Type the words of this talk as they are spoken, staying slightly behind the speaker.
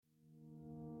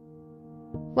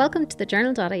Welcome to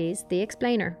TheJournal.ie's The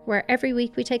Explainer, where every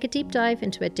week we take a deep dive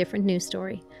into a different news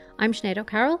story. I'm Sinéad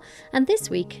O'Carroll, and this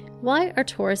week, why are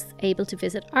tourists able to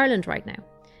visit Ireland right now?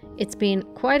 It's been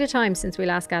quite a time since we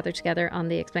last gathered together on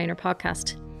the Explainer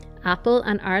podcast. Apple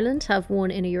and Ireland have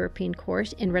won in a European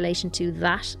court in relation to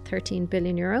that €13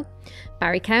 billion.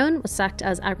 Barry Cowan was sacked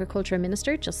as Agriculture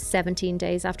Minister just 17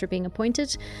 days after being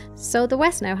appointed, so the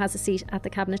West now has a seat at the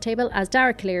cabinet table as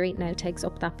Darragh Cleary now takes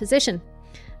up that position.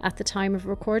 At the time of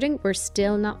recording, we're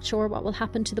still not sure what will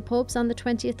happen to the pubs on the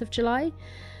 20th of July.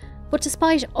 But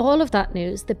despite all of that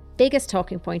news, the biggest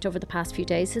talking point over the past few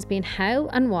days has been how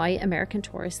and why American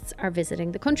tourists are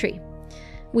visiting the country.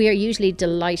 We are usually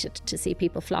delighted to see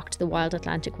people flock to the wild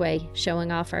Atlantic way,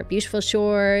 showing off our beautiful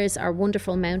shores, our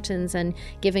wonderful mountains, and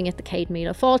giving it the Céad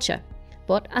Míle Fáilte.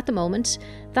 But at the moment,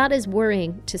 that is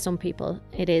worrying to some people.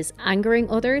 It is angering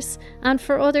others, and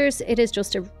for others, it is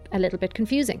just a little bit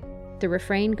confusing. The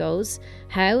refrain goes,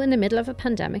 how in the middle of a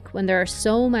pandemic, when there are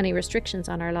so many restrictions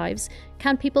on our lives,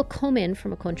 can people come in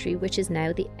from a country which is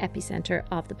now the epicenter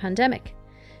of the pandemic?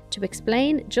 To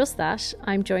explain just that,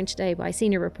 I'm joined today by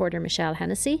senior reporter Michelle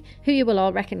Hennessy, who you will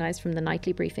all recognise from the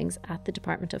nightly briefings at the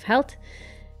Department of Health.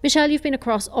 Michelle, you've been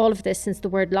across all of this since the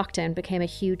word lockdown became a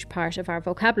huge part of our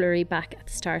vocabulary back at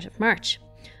the start of March.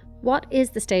 What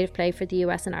is the state of play for the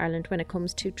US and Ireland when it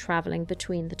comes to travelling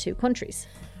between the two countries?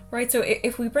 Right, so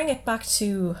if we bring it back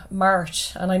to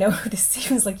March, and I know this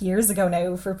seems like years ago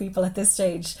now for people at this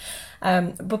stage,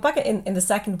 but back in the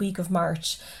second week of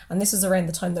March, and this was around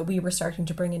the time that we were starting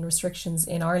to bring in restrictions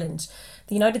in Ireland,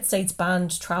 the United States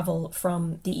banned travel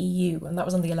from the EU, and that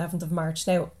was on the 11th of March.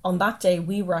 Now, on that day,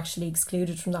 we were actually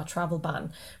excluded from that travel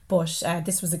ban, but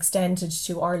this was extended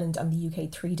to Ireland and the UK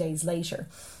 3 days later.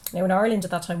 Now, in Ireland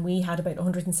at that time, we had about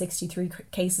 163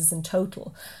 cases in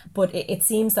total, but it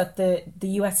seems that the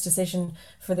US decision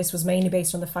for this was mainly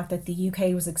based on the fact that the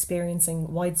UK was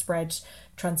experiencing widespread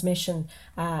transmission.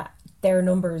 Their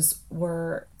numbers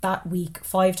were that week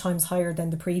 5 times higher than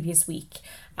the previous week.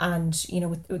 And, you know,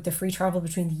 with the free travel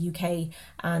between the UK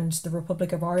and the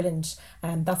Republic of Ireland,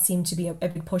 that seemed to be a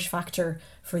big push factor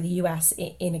for the US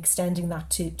in extending that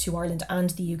to Ireland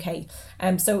and the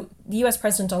UK. So the US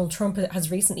President Donald Trump has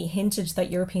recently hinted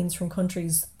that Europeans from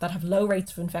countries that have low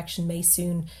rates of infection may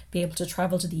soon be able to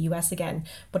travel to the US again.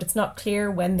 But it's not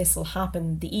clear when this will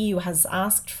happen. The EU has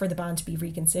asked for the ban to be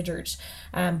reconsidered.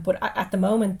 But at the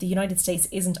moment, the United States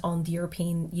isn't on the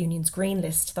European Union's green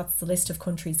list. That's the list of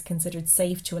countries considered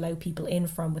safe to allow people in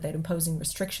from without imposing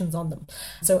restrictions on them.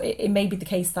 So it may be the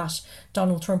case that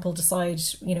Donald Trump will decide,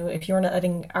 you know, if you're not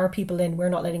letting our people in, we're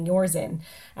not letting yours in.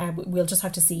 We'll just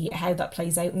have to see how that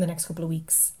plays out in the next couple of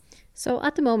weeks. So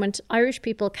at the moment, Irish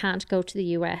people can't go to the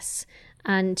US,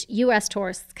 and US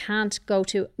tourists can't go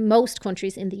to most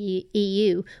countries in the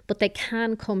EU, but they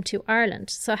can come to Ireland.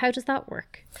 So how does that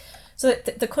work? So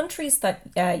the countries that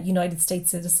United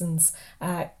States citizens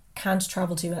can't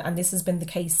travel to, and this has been the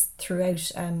case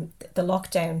throughout the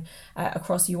lockdown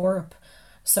across Europe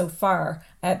so far,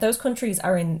 those countries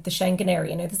are in the Schengen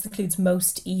area. Now, this includes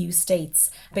most EU states,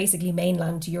 basically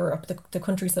mainland Europe, the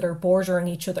countries that are bordering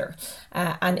each other.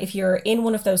 And if you're in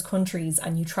one of those countries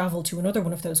and you travel to another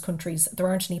one of those countries, there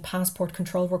aren't any passport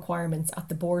control requirements at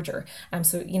the border.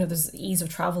 So, you know, there's ease of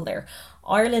travel there.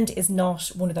 Ireland is not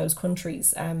one of those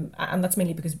countries, and that's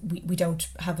mainly because we don't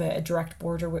have a direct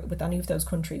border with any of those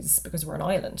countries because we're an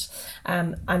island.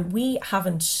 And we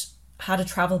haven't had a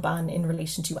travel ban in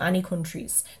relation to any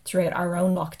countries throughout our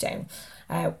own lockdown.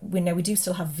 We do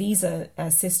still have visa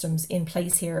systems in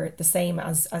place here, the same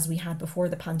as we had before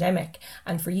the pandemic.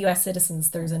 And for US citizens,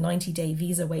 there's a 90-day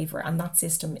visa waiver, and that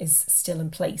system is still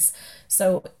in place.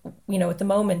 So, you know, at the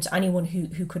moment, anyone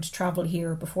who could travel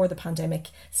here before the pandemic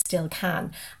still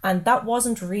can. And that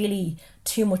wasn't really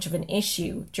too much of an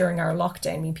issue during our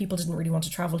lockdown. I mean, people didn't really want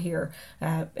to travel here,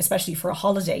 especially for a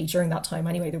holiday during that time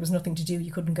anyway. There was nothing to do,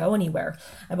 you couldn't go anywhere.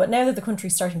 But now that the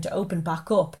country's starting to open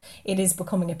back up, it is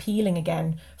becoming appealing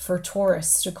again for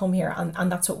tourists to come here,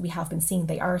 and that's what we have been seeing.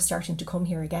 They are starting to come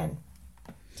here again.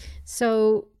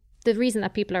 So the reason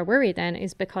that people are worried then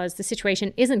is because the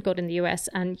situation isn't good in the US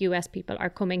and US people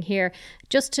are coming here.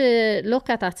 Just to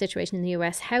look at that situation in the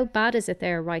US, how bad is it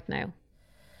there right now?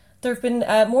 There have been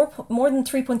more than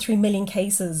 3.3 million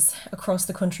cases across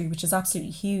the country, which is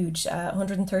absolutely huge.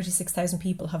 136,000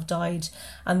 people have died,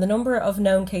 and the number of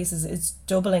known cases is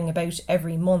doubling about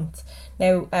every month.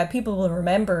 Now, people will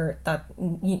remember that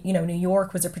you know, New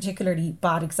York was a particularly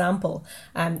bad example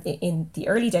in the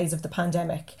early days of the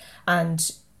pandemic,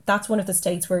 and that's one of the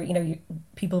states where, you know,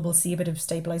 people will see a bit of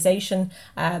stabilization.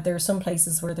 There are some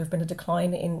places where there have been a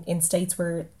decline in states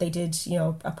where they did, you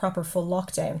know, a proper full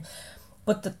lockdown.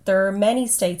 But there are many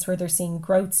states where they're seeing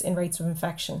growths in rates of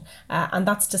infection, and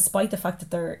that's despite the fact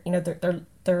that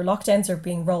their lockdowns are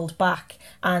being rolled back,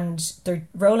 and they're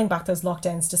rolling back those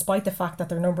lockdowns despite the fact that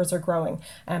their numbers are growing.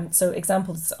 So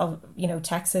examples of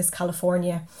Texas,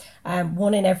 California,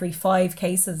 1 in every 5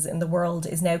 cases in the world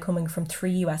is now coming from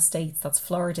 3 US states. That's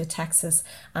Florida, Texas,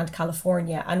 and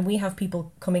California, and we have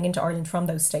people coming into Ireland from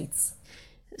those states.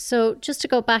 So just to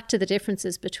go back to the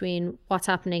differences between what's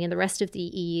happening in the rest of the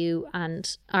EU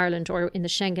and Ireland, or in the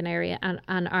Schengen area and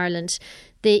Ireland,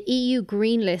 the EU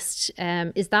green list,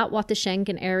 is that what the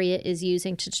Schengen area is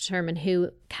using to determine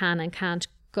who can and can't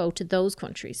go to those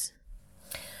countries?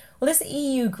 Well, this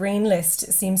EU green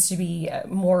list seems to be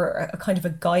more a kind of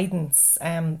a guidance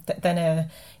than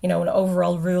an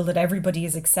overall rule that everybody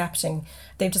is accepting.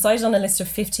 They've decided on a list of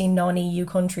 15 non-EU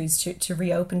countries to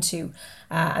reopen to,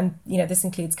 and this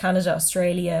includes Canada,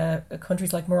 Australia,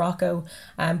 countries like Morocco,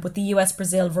 but the US,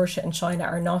 Brazil, Russia, and China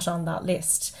are not on that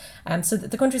list. So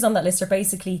the countries on that list are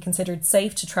basically considered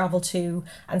safe to travel to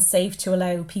and safe to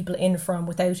allow people in from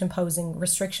without imposing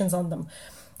restrictions on them.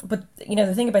 But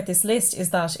the thing about this list is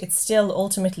that it's still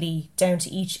ultimately down to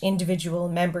each individual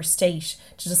member state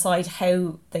to decide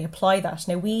how they apply that.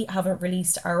 Now, we haven't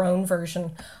released our own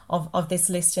version of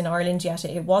this list in Ireland yet.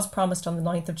 It was promised on the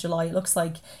 9th of July. It looks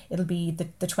like it'll be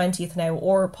the 20th now,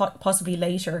 or possibly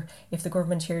later if the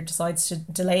government here decides to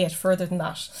delay it further than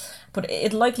that. But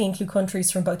it'll likely include countries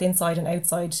from both inside and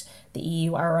outside the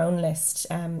EU, our own list.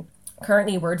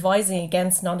 Currently, we're advising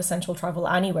against non-essential travel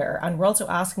anywhere, and we're also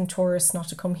asking tourists not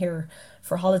to come here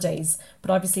for holidays.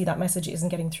 But obviously that message isn't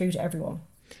getting through to everyone.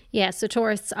 Yeah, so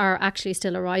tourists are actually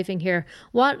still arriving here.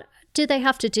 What do they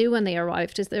have to do when they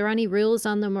arrived? Is there any rules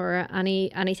on them, or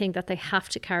anything that they have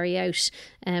to carry out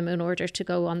in order to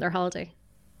go on their holiday?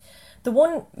 The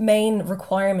one main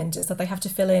requirement is that they have to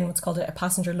fill in what's called a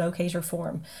passenger locator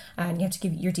form, and you have to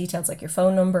give your details like your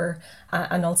phone number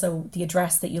and also the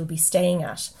address that you'll be staying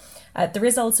at. There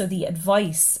is also the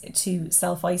advice to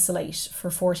self-isolate for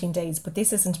 14 days, but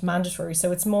this isn't mandatory.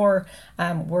 So it's more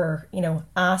we're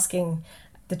asking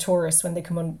the tourists when they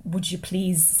come on, would you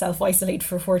please self-isolate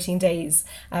for 14 days?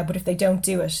 But if they don't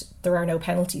do it, there are no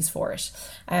penalties for it.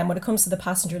 When it comes to the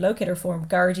passenger locator form,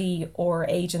 Gardaí or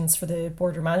agents for the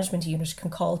Border Management Unit can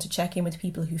call to check in with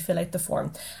people who fill out the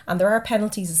form. And there are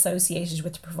penalties associated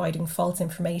with providing false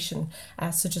information,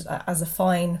 such as a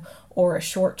fine or a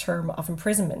short term of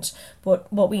imprisonment.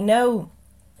 But what we know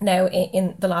now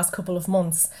in the last couple of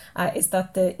months is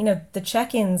that the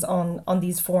check-ins on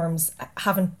these forms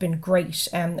haven't been great.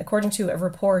 According to a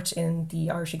report in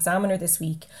the Irish Examiner this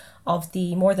week, of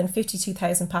the more than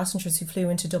 52,000 passengers who flew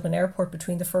into Dublin Airport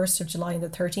between the 1st of July and the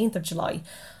 13th of July,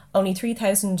 only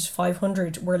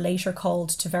 3,500 were later called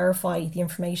to verify the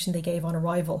information they gave on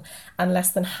arrival, and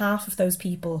less than half of those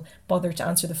people bothered to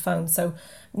answer the phone. So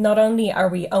not only are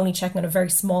we only checking on a very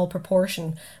small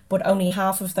proportion, but only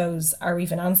half of those are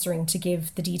even answering to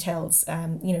give the details,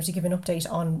 to give an update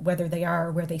on whether they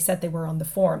are where they said they were on the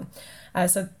form.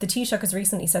 So the Taoiseach has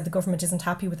recently said the government isn't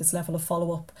happy with this level of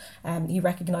follow-up. He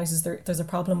recognises there's a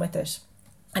problem with it.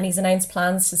 And he's announced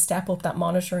plans to step up that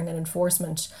monitoring and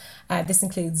enforcement. This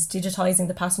includes digitising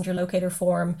the passenger locator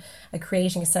form,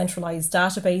 creating a centralised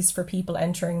database for people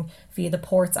entering via the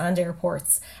ports and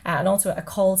airports, and also a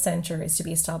call centre is to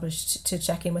be established to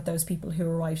check in with those people who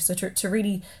arrive. So to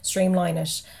really streamline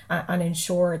it and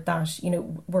ensure that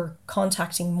we're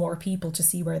contacting more people to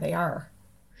see where they are.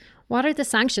 What are the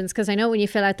sanctions? Because I know when you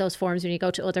fill out those forms, when you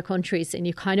go to other countries and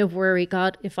you kind of worry,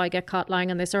 God, if I get caught lying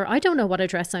on this, or I don't know what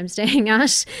address I'm staying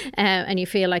at, and you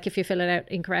feel like if you fill it out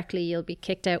incorrectly, you'll be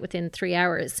kicked out within 3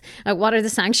 hours. What are the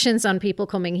sanctions on people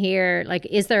coming here? Like,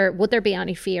 would there be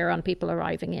any fear on people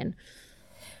arriving in?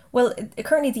 Well,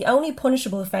 currently the only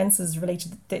punishable offences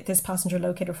related to this passenger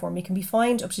locator form, you can be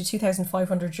fined up to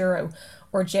 €2,500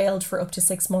 or jailed for up to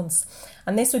 6 months.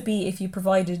 And this would be if you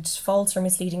provided false or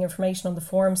misleading information on the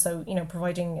form. So,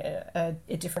 providing a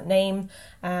different name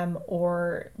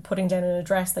or putting down an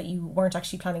address that you weren't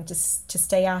actually planning to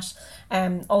stay at.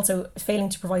 Also failing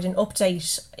to provide an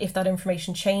update if that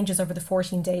information changes over the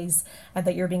 14 days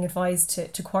that you're being advised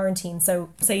to quarantine.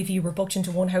 So say if you were booked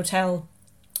into one hotel,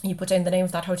 you put down the name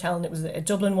of that hotel and it was a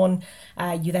Dublin one.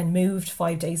 You then moved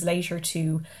 5 days later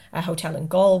to a hotel in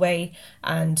Galway,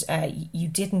 and you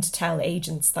didn't tell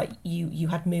agents that you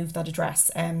had moved that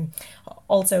address.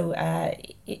 Also,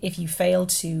 if you failed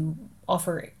to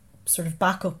offer sort of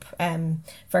backup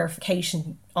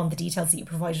verification on the details that you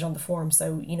provided on the form.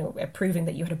 So, proving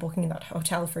that you had a booking in that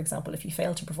hotel, for example, if you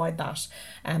fail to provide that,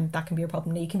 that can be a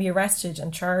problem. Now, you can be arrested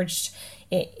and charged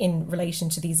in relation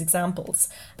to these examples.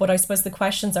 But I suppose the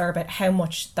questions are about how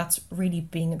much that's really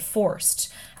being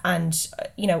enforced. And,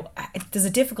 there's a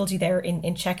difficulty there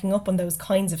in checking up on those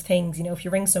kinds of things. If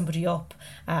you ring somebody up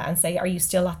and say, are you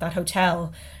still at that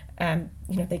hotel?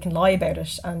 They can lie about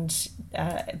it, and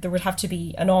there would have to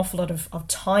be an awful lot of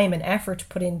time and effort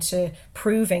put into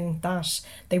proving that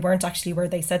they weren't actually where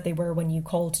they said they were when you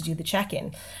called to do the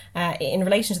check-in. In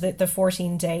relation to the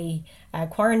 14-day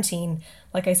quarantine,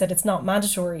 like I said, it's not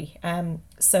mandatory.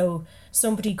 So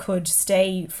somebody could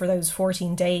stay for those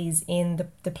 14 days in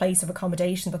the place of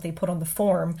accommodation that they put on the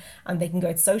form, and they can go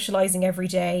out socialising every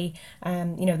day.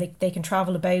 They can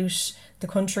travel about the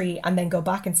country and then go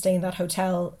back and stay in that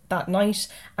hotel that night,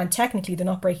 and technically they're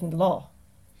not breaking the law.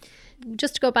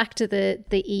 Just to go back to the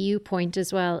EU point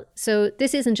as well. So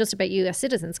this isn't just about US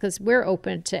citizens, because we're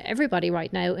open to everybody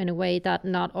right now in a way that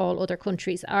not all other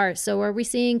countries are. So are we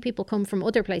seeing people come from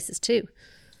other places too?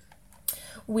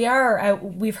 We are.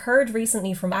 We've heard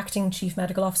recently from Acting Chief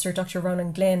Medical Officer Dr.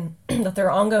 Ronan Glynn that there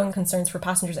are ongoing concerns for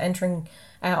passengers entering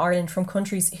Ireland from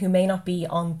countries who may not be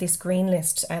on this green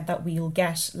list that we'll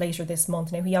get later this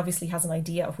month. Now, he obviously has an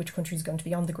idea of which country is going to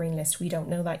be on the green list. We don't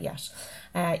know that yet.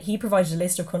 He provided a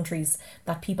list of countries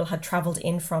that people had travelled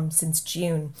in from since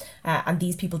June, and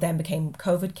these people then became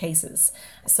COVID cases.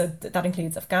 So that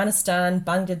includes Afghanistan,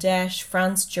 Bangladesh,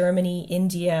 France, Germany,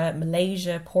 India,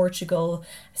 Malaysia, Portugal,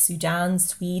 Sudan,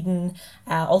 Sweden,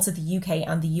 also the UK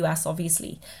and the US,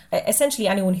 obviously. Essentially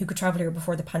anyone who could travel here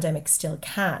before the pandemic still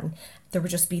can. There would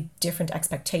just be different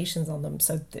expectations on them.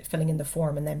 So filling in the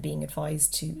form and then being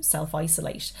advised to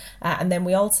self-isolate. And then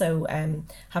we also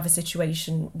have a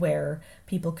situation where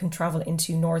people can travel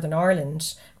into Northern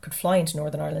Ireland, could fly into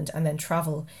Northern Ireland and then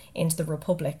travel into the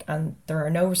Republic. And there are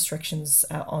no restrictions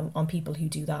on people who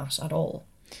do that at all.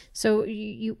 So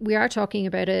we are talking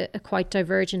about a quite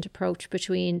divergent approach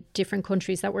between different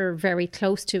countries that we're very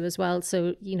close to as well.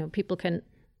 So, people can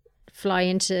fly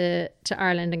into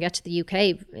Ireland and get to the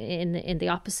UK in the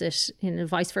opposite, in a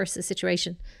vice versa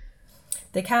situation.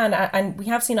 They can, and we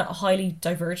have seen a highly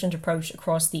divergent approach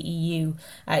across the EU,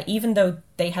 even though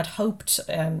they had hoped,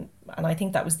 and I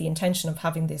think that was the intention of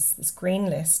having this green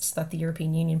list that the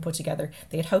European Union put together.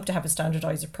 They had hoped to have a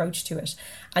standardised approach to it.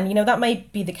 And, that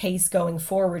might be the case going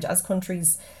forward as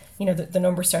countries, the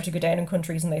numbers start to go down in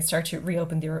countries and they start to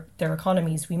reopen their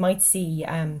economies. We might see,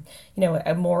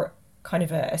 a more kind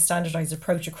of a standardised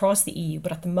approach across the EU.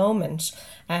 But at the moment,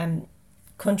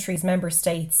 countries, member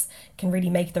states can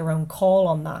really make their own call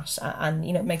on that and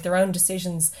make their own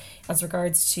decisions as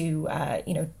regards to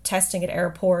testing at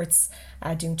airports,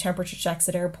 doing temperature checks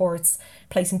at airports,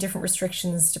 placing different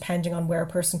restrictions depending on where a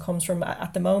person comes from.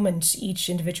 At the moment, each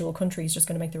individual country is just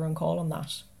going to make their own call on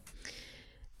that.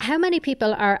 How many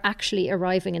people are actually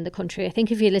arriving in the country? I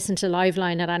think if you listen to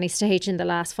Liveline at any stage in the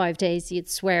last 5 days, you'd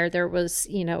swear there was,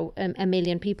 a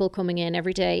million people coming in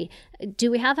every day. Do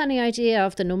we have any idea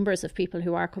of the numbers of people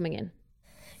who are coming in?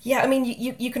 Yeah, I mean,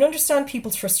 you can understand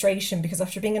people's frustration because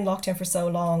after being in lockdown for so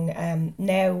long,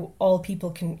 now all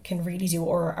people can really do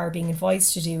or are being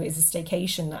advised to do is a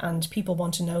staycation, and people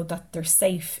want to know that they're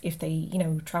safe if they,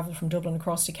 travel from Dublin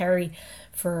across to Kerry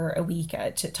for a week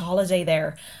to holiday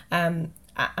there.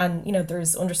 And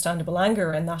there's understandable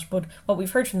anger in that, but what we've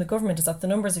heard from the government is that the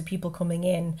numbers of people coming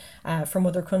in from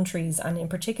other countries, and in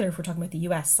particular if we're talking about the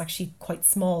US, is actually quite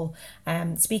small.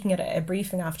 Speaking at a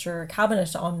briefing after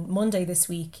Cabinet on Monday this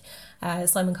week,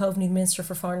 Simon Coveney, the Minister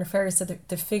for Foreign Affairs, said that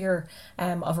the figure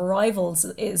of arrivals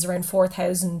is around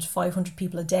 4,500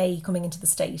 people a day coming into the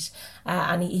state.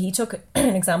 And he took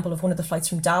an example of one of the flights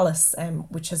from Dallas,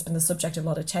 which has been the subject of a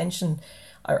lot of attention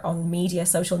on media,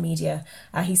 social media.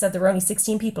 He said there were only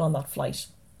 16 people on that flight.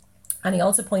 And he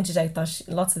also pointed out that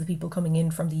lots of the people coming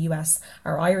in from the US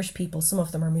are Irish people. Some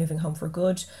of them are moving home for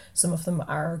good. Some of them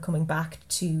are coming back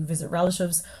to visit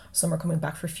relatives. Some are coming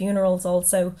back for funerals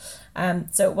also.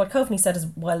 So what Coveney said is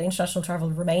while international travel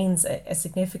remains a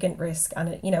significant risk, and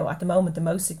at the moment the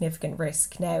most significant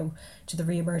risk now to the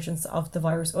re-emergence of the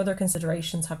virus, other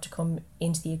considerations have to come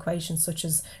into the equation, such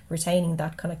as retaining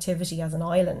that connectivity as an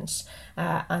island.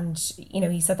 And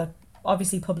he said that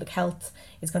obviously public health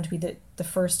is going to be the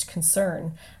first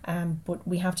concern, but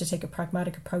we have to take a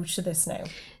pragmatic approach to this now.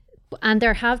 And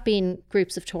there have been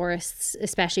groups of tourists,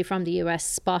 especially from the US,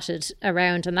 spotted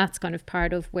around, and that's kind of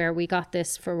part of where we got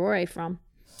this furore from.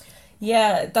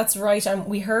 Yeah, that's right. And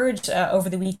we heard over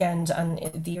the weekend and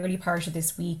the early part of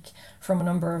this week from a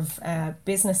number of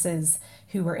businesses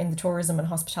who are in the tourism and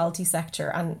hospitality sector.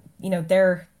 And, you know,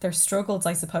 their struggles,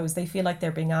 I suppose, they feel like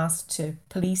they're being asked to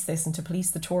police this and to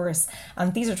police the tourists.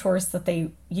 And these are tourists that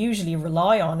they usually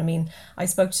rely on. I mean, I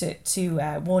spoke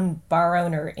to one bar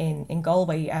owner in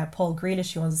Galway, Paul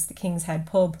Grealish, who owns the King's Head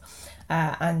pub.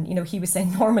 And, you know, he was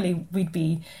saying normally we'd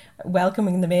be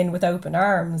welcoming them in with open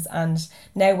arms, and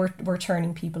now we're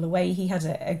turning people away. He had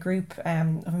a group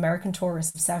of American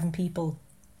tourists of 7 people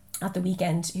at the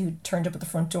weekend who turned up at the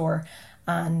front door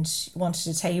and wanted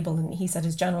a table, and he said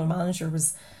his general manager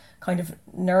was kind of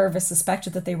nervous,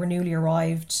 suspected that they were newly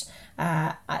arrived,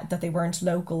 that they weren't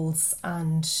locals,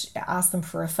 and asked them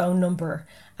for a phone number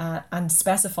and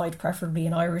specified preferably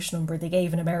an Irish number. They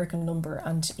gave an American number,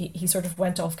 and he sort of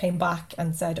went off, came back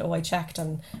and said, oh, I checked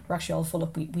and we're actually all full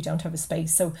up, we don't have a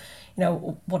space. So, you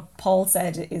know, what Paul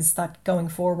said is that going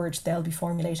forward they'll be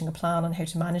formulating a plan on how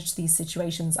to manage these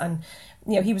situations. And,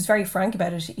 you know, he was very frank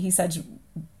about it. He said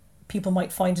people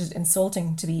might find it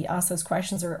insulting to be asked those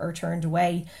questions or turned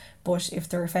away, but if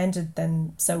they're offended,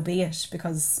 then so be it,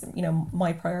 because, you know,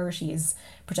 my priority is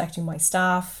protecting my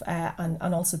staff and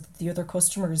also the other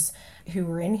customers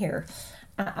who are in here.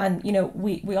 And, you know,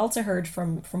 we also heard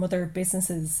from other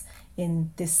businesses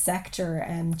in this sector.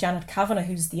 Janet Kavanagh,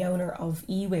 who's the owner of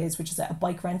eWiz, which is a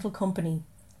bike rental company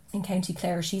in County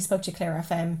Clare, she spoke to Clare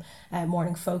FM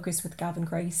Morning Focus with Gavin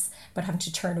Grace about having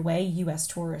to turn away US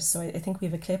tourists. So I think we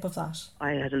have a clip of that.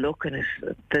 I had a look and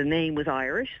the name was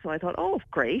Irish, so I thought, oh,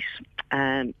 great.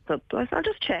 But I'll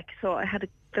just check. So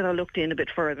then I looked in a bit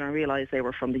further and I realised they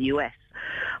were from the US.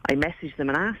 I messaged them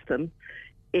and asked them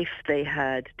if they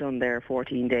had done their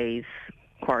 14 days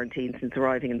quarantine since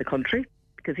arriving in the country.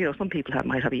 Because, you know, some people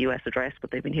might have a US address,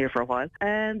 but they've been here for a while.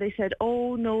 And they said,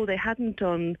 oh, no, they hadn't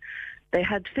done... They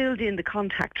had filled in the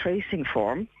contact tracing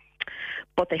form,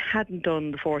 but they hadn't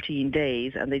done the 14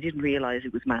 days and they didn't realise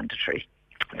it was mandatory.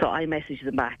 So I messaged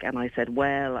them back and I said,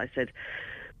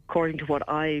 according to what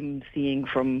I'm seeing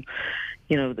from,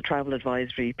 you know, the travel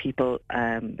advisory people,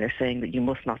 they're saying that you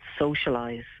must not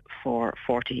socialise for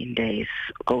 14 days,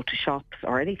 go to shops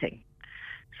or anything.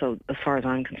 So as far as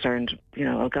I'm concerned, you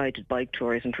know, a guided bike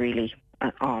tour isn't really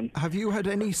on. Have you had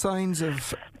any signs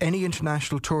of any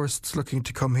international tourists looking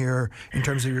to come here in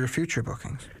terms of your future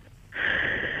bookings?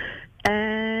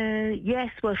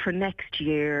 Yes, well, for next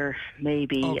year,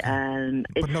 maybe. Okay.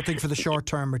 But nothing for the short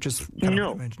term, or just...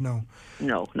 No.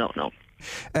 No.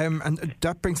 And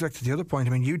that brings back to the other point.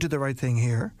 I mean, you did the right thing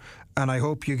here, and I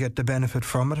hope you get the benefit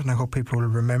from it, and I hope people will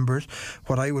remember it.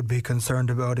 What I would be concerned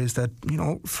about is that, you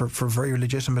know, for very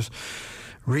legitimate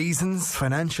reasons,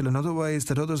 financial and otherwise,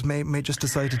 that others may just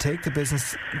decide to take the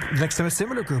business next time a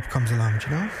similar group comes along, do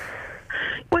you know?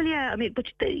 Well, yeah, I mean, but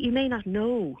you may not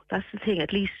know. That's the thing.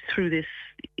 At least through this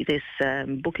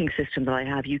booking system that I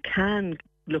have, you can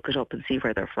look it up and see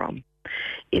where they're from.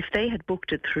 If they had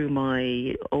booked it through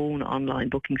my own online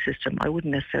booking system, I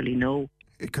wouldn't necessarily know.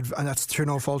 It could, and that's through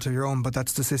no fault of your own, but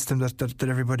that's the system that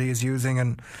everybody is using.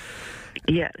 And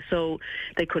yeah, so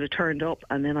they could have turned up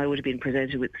and then I would have been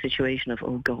presented with the situation of,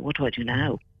 oh God, what do I do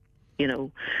now? You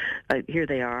know, here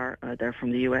they are, they're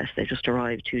from the US, they just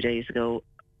arrived 2 days ago.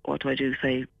 What do I do?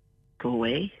 Say, go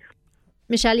away?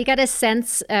 Michelle, you get a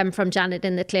sense from Janet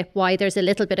in the clip why there's a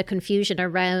little bit of confusion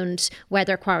around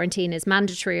whether quarantine is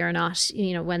mandatory or not.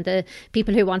 You know, when the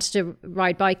people who wanted to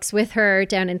ride bikes with her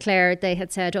down in Clare, they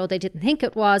had said, oh, they didn't think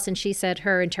it was. And she said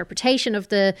her interpretation of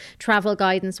the travel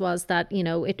guidance was that, you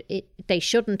know, they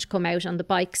shouldn't come out on the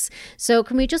bikes. So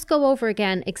can we just go over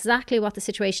again exactly what the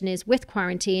situation is with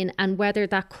quarantine and whether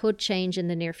that could change in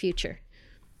the near future?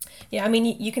 Yeah, I mean,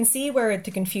 you can see where the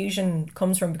confusion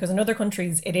comes from, because in other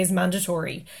countries it is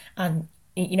mandatory, and,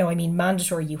 you know, I mean,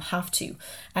 mandatory, you have to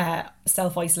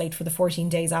self-isolate for the 14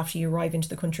 days after you arrive into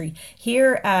the country.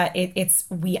 Here, it's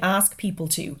we ask people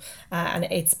to, and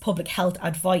it's public health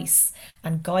advice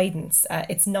and guidance.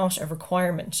 It's not a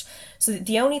requirement. So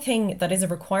the only thing that is a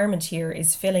requirement here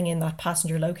is filling in that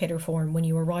passenger locator form when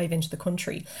you arrive into the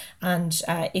country. And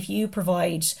if you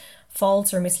provide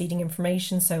false or misleading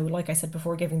information, so like I said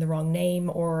before, giving the wrong name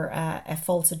or a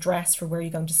false address for where you're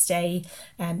going to stay,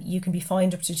 you can be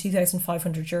fined up to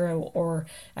 €2,500 or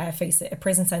face a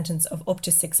prison sentence of up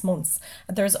to 6 months.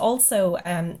 There's also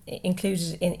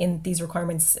included in these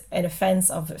requirements an offence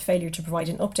of failure to provide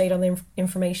an update on the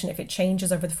information if it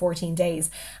changes over the 14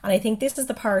 days. And I think this is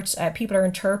the part people are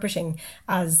interpreting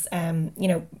as, you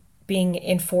know, being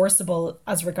enforceable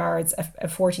as regards a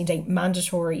 14-day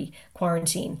mandatory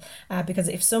quarantine. Because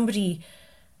if somebody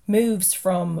moves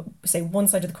from, say, one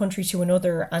side of the country to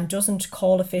another and doesn't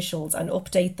call officials and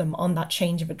update them on that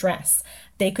change of address,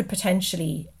 they could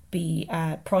potentially be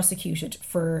prosecuted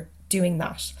for doing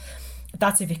that.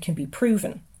 that's if it can be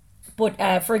proven.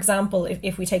 But for example,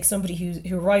 if we take somebody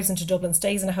who arrives into Dublin,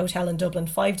 stays in a hotel in Dublin,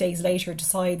 5 days later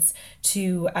decides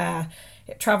to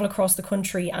travel across the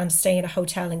country and stay in a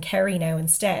hotel in Kerry now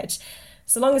instead,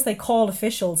 so long as they call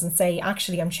officials and say,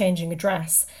 actually, I'm changing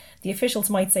address, the officials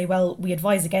might say, well, we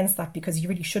advise against that because you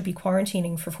really should be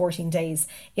quarantining for 14 days.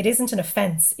 It isn't an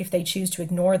offence if they choose to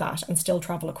ignore that and still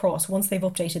travel across once they've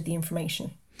updated the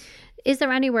information. Is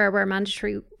there anywhere where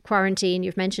mandatory quarantine,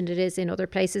 you've mentioned it is in other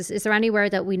places, is there anywhere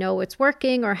that we know it's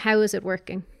working, or how is it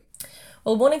working?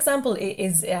 Well, one example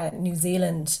is New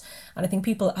Zealand, and I think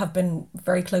people have been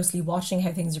very closely watching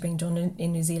how things are being done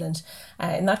in New Zealand.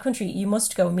 In that country, you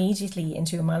must go immediately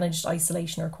into a managed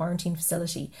isolation or quarantine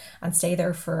facility and stay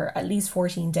there for at least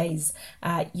 14 days.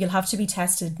 You'll have to be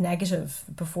tested negative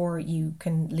before you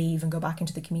can leave and go back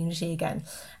into the community again.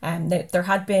 There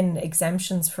had been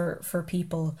exemptions for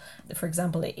people, for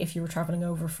example, if you were travelling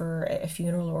over for a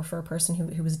funeral or for a person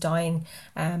who was dying,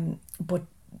 but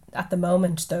at the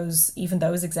moment, those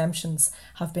exemptions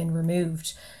have been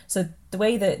removed. So the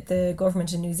way that the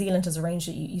government in New Zealand has arranged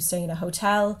it, you stay in a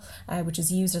hotel, which is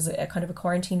used as a kind of a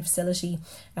quarantine facility.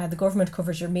 The government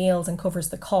covers your meals and covers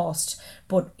the cost.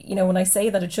 But, when I say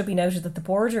that, it should be noted that the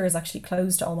border is actually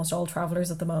closed to almost all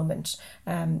travellers at the moment.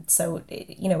 So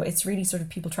it's really sort of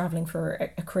people travelling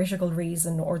for a critical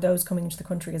reason, or those coming into the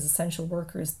country as essential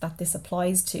workers that this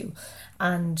applies to.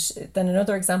 And then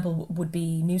another example would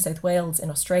be New South Wales in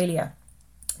Australia.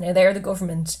 Now there the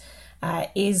government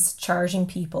is charging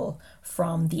people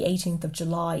from the 18th of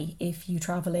July if you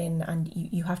travel in, and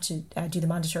you have to do the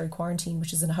mandatory quarantine,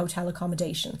 which is in a hotel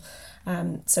accommodation.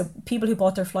 So people who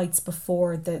bought their flights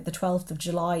before the 12th of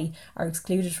July are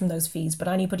excluded from those fees, but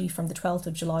anybody from the 12th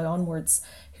of July onwards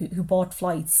who bought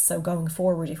flights, so going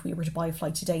forward, if we were to buy a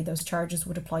flight today, those charges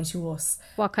would apply to us.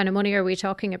 What kind of money are we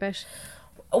talking about?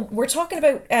 We're talking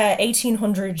about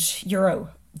 €1,800,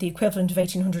 the equivalent of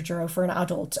 €1,800 for an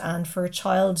adult, and for a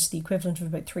child, the equivalent of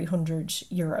about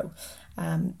 €300.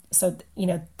 So,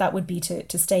 that would be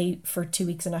to stay for 2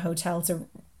 weeks in a hotel. So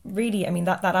really,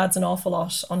 that adds an awful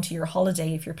lot onto your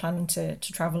holiday if you're planning to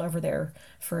travel over there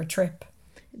for a trip.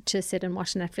 To sit and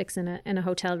watch Netflix in a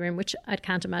hotel room, which I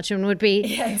can't imagine would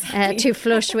be exactly. Too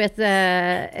flush with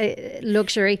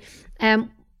luxury.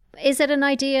 Is it an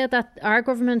idea that our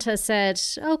government has said,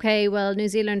 okay, well, New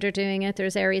Zealand are doing it,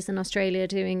 there's areas in Australia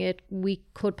doing it, we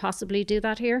could possibly do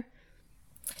that here?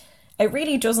 It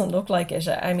really doesn't look like it.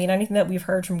 Anything that we've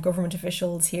heard from government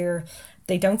officials here,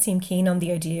 they don't seem keen on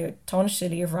the idea. Taoiseach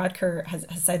Leo Varadkar has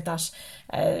said that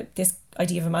this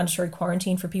idea of a mandatory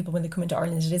quarantine for people when they come into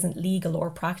Ireland, it isn't legal or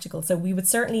practical. So we would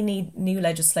certainly need new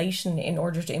legislation in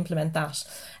order to implement that.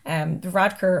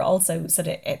 Varadkar also said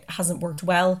it hasn't worked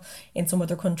well in some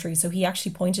other countries. So he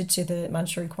actually pointed to the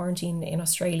mandatory quarantine in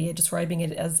Australia, describing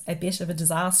it as a bit of a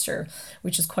disaster,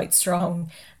 which is quite strong.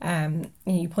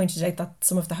 He pointed out that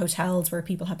some of the hotels where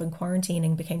people have been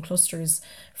quarantining became clusters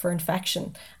for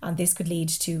infection, and this could lead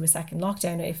to a second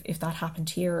lockdown if that happened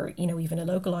here, or even a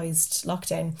localised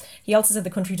lockdown. He also said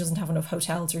the country doesn't have enough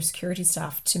hotels or security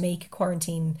staff to make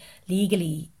quarantine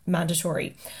legally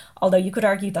mandatory. Although you could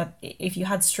argue that if you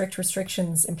had strict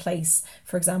restrictions in place,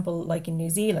 for example, like in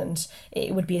New Zealand,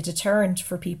 it would be a deterrent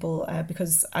for people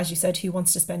because, as you said, who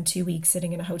wants to spend 2 weeks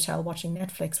sitting in a hotel watching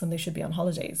Netflix when they should be on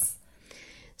holidays?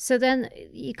 So then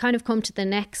you kind of come to the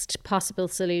next possible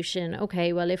solution.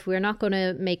 Okay, well, if we're not going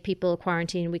to make people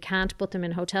quarantine, we can't put them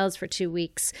in hotels for 2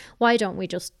 weeks. Why don't we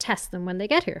just test them when they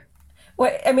get here?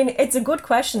 Well, it's a good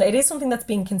question. It is something that's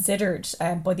being considered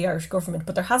by the Irish government,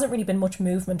 but there hasn't really been much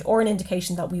movement or an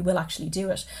indication that we will actually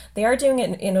do it. They are doing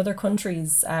it in other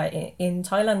countries. In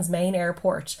Thailand's main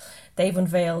airport, they've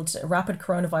unveiled rapid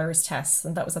coronavirus tests,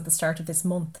 and that was at the start of this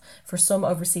month for some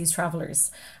overseas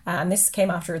travellers. And this came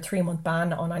after a 3-month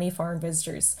ban on any foreign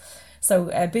visitors.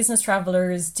 So business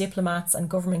travellers, diplomats and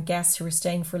government guests who are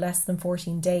staying for less than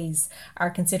 14 days are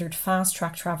considered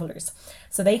fast-track travellers.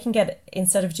 So they can get,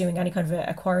 instead of doing any kind of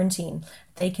a quarantine,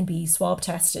 they can be swab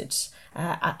tested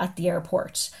at the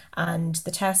airport. And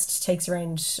the test takes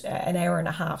around an hour and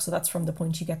a half. So that's from the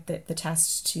point you get the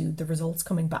test to the results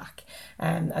coming back.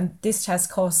 And this test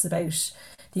costs about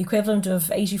the equivalent of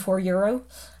 €84.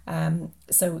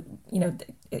 So,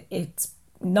 it's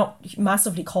not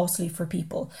massively costly for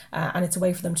people, and it's a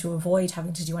way for them to avoid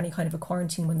having to do any kind of a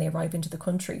quarantine when they arrive into the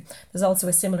country. There's also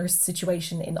a similar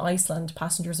situation in Iceland.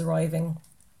 Passengers arriving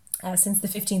since the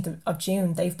 15th of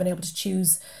June, they've been able to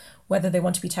choose whether they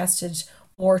want to be tested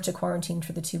or to quarantine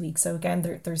for the 2 weeks. So again,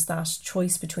 there's that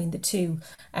choice between the two,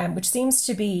 which seems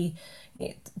to be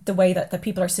the way that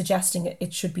people are suggesting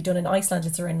it should be done. In Iceland,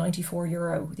 it's around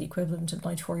 €94, the equivalent of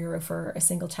 €94 for a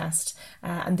single test.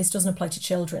 And this doesn't apply to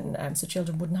children. So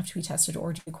children wouldn't have to be tested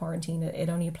or do quarantine. It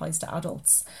only applies to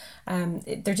adults.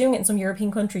 They're doing it in some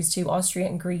European countries too. Austria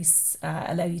and Greece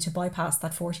allow you to bypass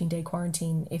that 14-day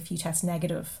quarantine if you test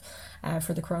negative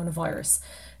for the coronavirus.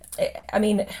 I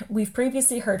mean, we've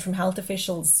previously heard from health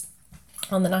officials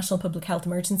on the National Public Health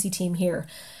Emergency Team here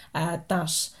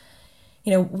that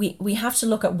we have to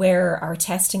look at where our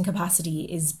testing capacity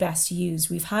is best used.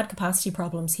 We've had capacity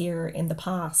problems here in the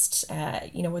past,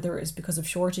 whether it was because of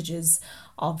shortages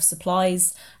of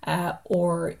supplies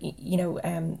or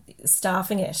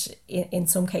staffing it in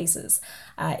some cases.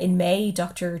 In May,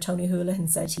 Dr. Tony Houlihan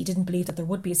said he didn't believe that there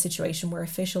would be a situation where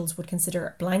officials would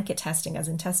consider blanket testing, as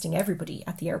in testing everybody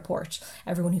at the airport,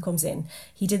 everyone who comes in.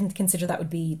 He didn't consider that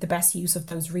would be the best use of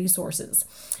those resources.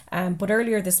 But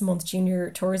earlier this month,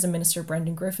 Junior Tourism Minister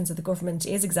Brendan Griffin said the government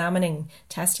is examining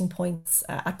testing points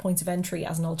at points of entry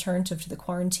as an alternative to the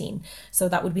quarantine. So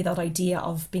that would be that idea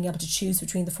of being able to choose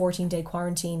between the 14-day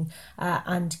quarantine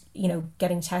and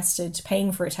getting tested,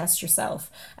 paying for a test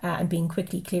yourself and being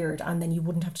quickly cleared, and then you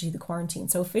wouldn't have to do the quarantine.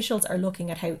 So officials are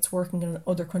looking at how it's working in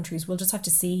other countries. We'll just have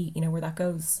to see where that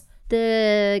goes.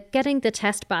 The getting the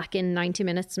test back in 90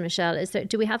 minutes, Michelle,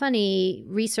 do we have any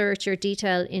research or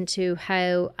detail into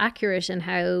how accurate and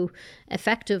how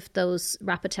effective those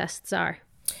rapid tests are?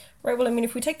 Right. Well, I mean,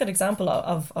 if we take that example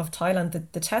of Thailand,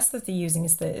 the test that they're using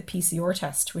is the PCR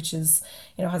test, which is,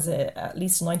 has at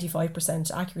least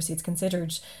 95% accuracy. It's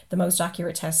considered the most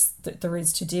accurate test that there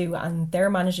is to do. And they're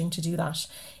managing to do that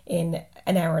in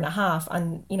an hour and a half.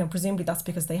 And, presumably that's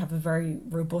because they have a very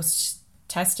robust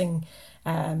testing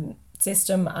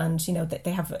system, and that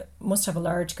they must have a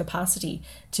large capacity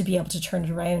to be able to turn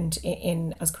it around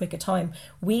in as quick a time.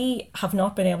 We have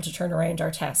not been able to turn around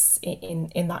our tests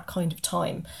in that kind of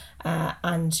time,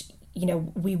 and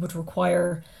we would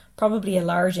require probably a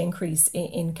large increase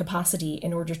in capacity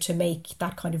in order to make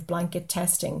that kind of blanket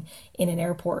testing in an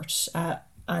airport.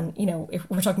 And, if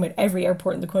we're talking about every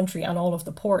airport in the country and all of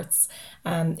the ports,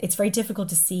 it's very difficult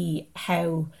to see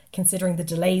how, considering the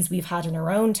delays we've had in our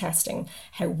own testing,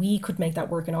 how we could make that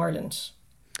work in Ireland.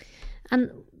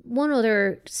 And one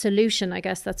other solution, I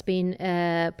guess, that's been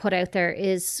put out there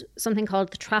is something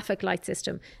called the traffic light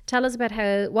system. Tell us about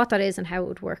what that is and how it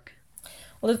would work.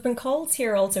 Well, there's been calls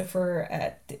here also for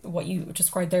what you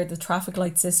described there, the traffic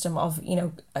light system of,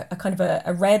 a kind of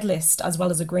a red list as well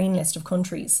as a green list of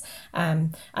countries,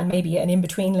 and maybe an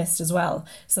in-between list as well.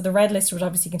 So the red list would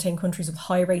obviously contain countries with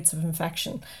high rates of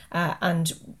infection,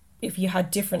 and if you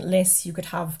had different lists, you could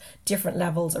have different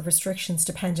levels of restrictions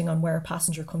depending on where a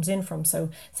passenger comes in from. So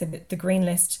the green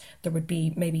list, there would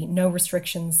be maybe no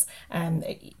restrictions.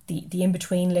 The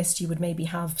in-between list, you would maybe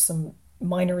have some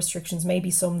minor restrictions,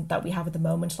 maybe some that we have at the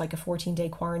moment, like a 14-day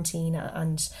quarantine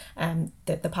and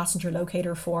the passenger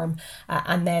locator form,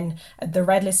 and then the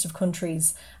red list of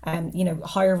countries,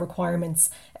 higher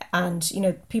requirements. And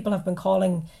people have been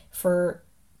calling for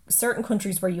certain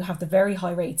countries where you have the very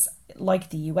high rates,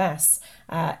 like the US,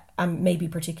 and maybe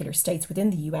particular states within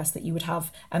the US, that you would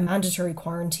have a mandatory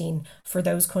quarantine for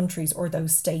those countries or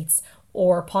those states,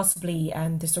 or possibly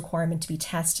this requirement to be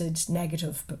tested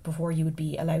negative before you would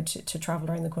be allowed to travel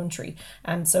around the country.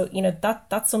 And so,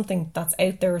 that's something that's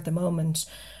out there at the moment.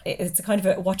 It's a kind of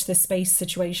a watch this space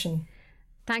situation.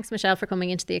 Thanks, Michelle, for coming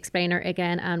into The Explainer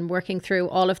again and working through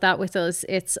all of that with us.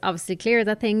 It's obviously clear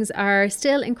that things are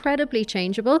still incredibly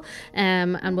changeable,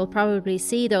 and we'll probably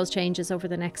see those changes over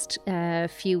the next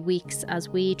few weeks as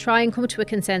we try and come to a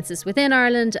consensus within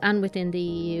Ireland and within the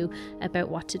EU about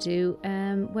what to do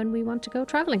when we want to go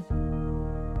travelling.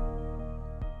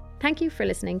 Thank you for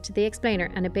listening to The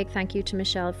Explainer, and a big thank you to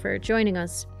Michelle for joining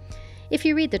us. If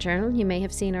you read The Journal, you may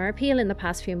have seen our appeal in the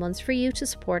past few months for you to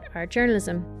support our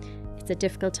journalism. It's a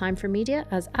difficult time for media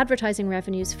as advertising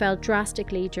revenues fell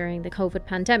drastically during the COVID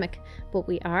pandemic, but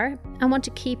we are and want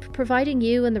to keep providing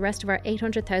you and the rest of our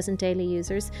 800,000 daily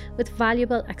users with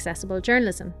valuable, accessible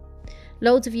journalism.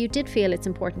 Loads of you did feel it's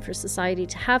important for society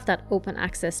to have that open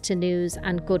access to news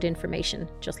and good information,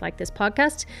 just like this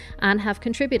podcast, and have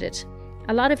contributed.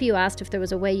 A lot of you asked if there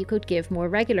was a way you could give more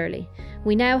regularly.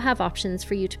 We now have options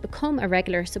for you to become a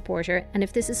regular supporter, and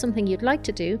if this is something you'd like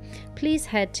to do, please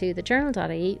head to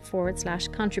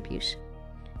TheJournal.ie/contribute.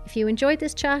 If you enjoyed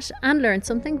this chat and learned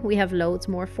something, we have loads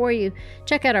more for you.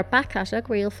 Check out our back catalogue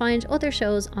where you'll find other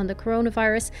shows on the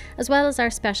coronavirus, as well as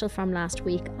our special from last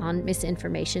week on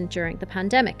misinformation during the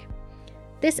pandemic.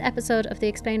 This episode of The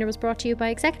Explainer was brought to you by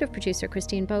executive producer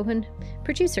Christine Bohan,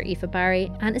 producer Aoife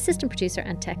Barry, and assistant producer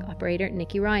and tech operator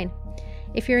Nikki Ryan.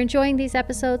 If you're enjoying these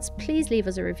episodes, please leave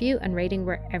us a review and rating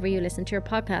wherever you listen to your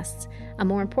podcasts. And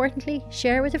more importantly,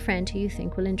 share with a friend who you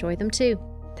think will enjoy them too.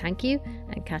 Thank you,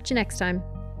 and catch you next time.